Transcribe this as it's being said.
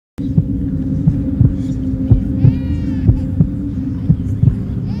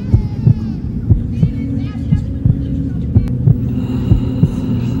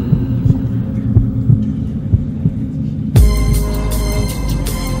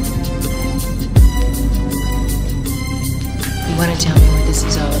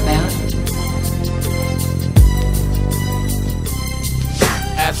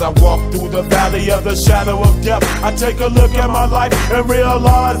As I walk through the valley of the shadow of death, I take a look at my life and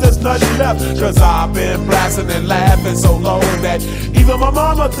realize there's nothing left. Cause I've been blasting and laughing so long that even my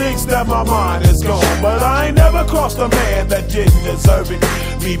mama thinks that my mind is gone. But I ain't never crossed a man that didn't deserve it.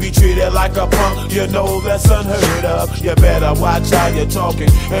 Me be treated like a punk, you know that's unheard of. You better watch how you're talking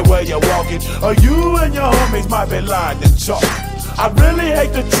and where you're walking, or you and your homies might be lined in chalk. I really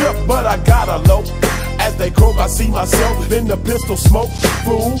hate the trip, but I gotta low. As they croak, I see myself in the pistol smoke.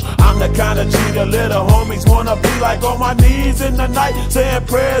 Fool, I'm the kind of G the little homies wanna be like, on my knees in the night, saying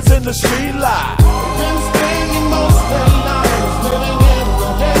prayers in the streetlight. Been spending most of their lives living in the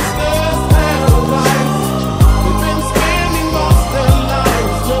Gangsta'S paradise. We've been spending most of their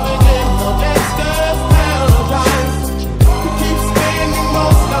lives living in the Gangsta'S paradise. We keep spending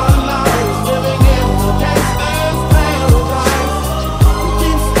most of our lives living in the Gangsta'S paradise. We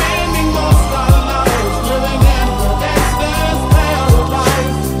keep spending most of our lives living in the Gangsta'S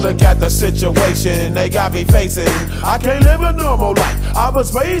paradise. Look at the situation they got me facing. I can't live a normal life. I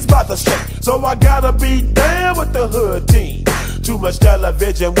was raised by the state, so I gotta be down with the hood team. Too much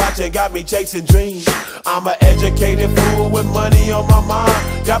television watching got me chasing dreams. I'm an educated fool with money on my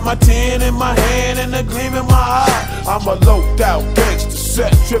mind. Got my tin in my hand and a gleam in my eye. I'm a loped out gangster,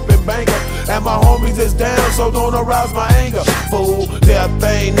 set tripping banker, and my homies is down, so don't arouse my anger. Fool, death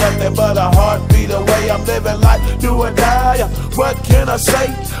ain't nothing but a heartbeat away. I'm living life, do or die. What can I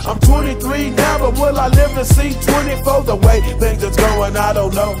say? I'm 23 now, but will I live to see 24? The way things is going, I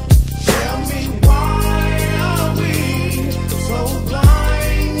don't know. Tell me, why are we so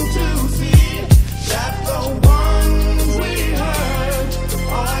blind to see that the ones we heard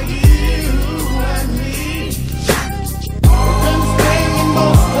are you and me? We've been spending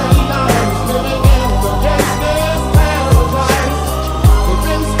most of our lives living in the Gangsta'S paradise. We've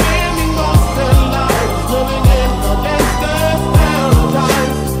been spending most of our lives living in the Gangsta'S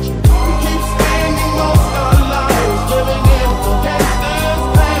paradise. We keep spending most of our lives living in the Gangsta'S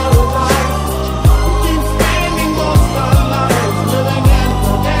paradise. We keep spending most of our lives living in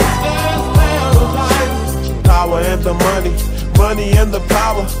the Gangsta'S paradise. Power and the money, money and the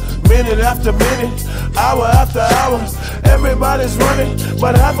power. Minute after minute, hour after hour, everybody's running,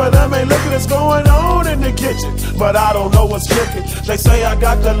 but half of them ain't looking what's going on in the kitchen. But I don't know what's cooking. They say I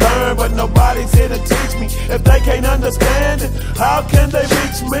got to learn, but nobody's here to teach me. If they can't understand it, how can they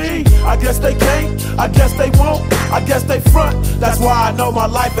reach me? I guess they can't, I guess they won't, I guess they front. That's why I know my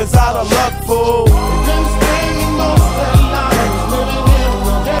life is out of luck, fool.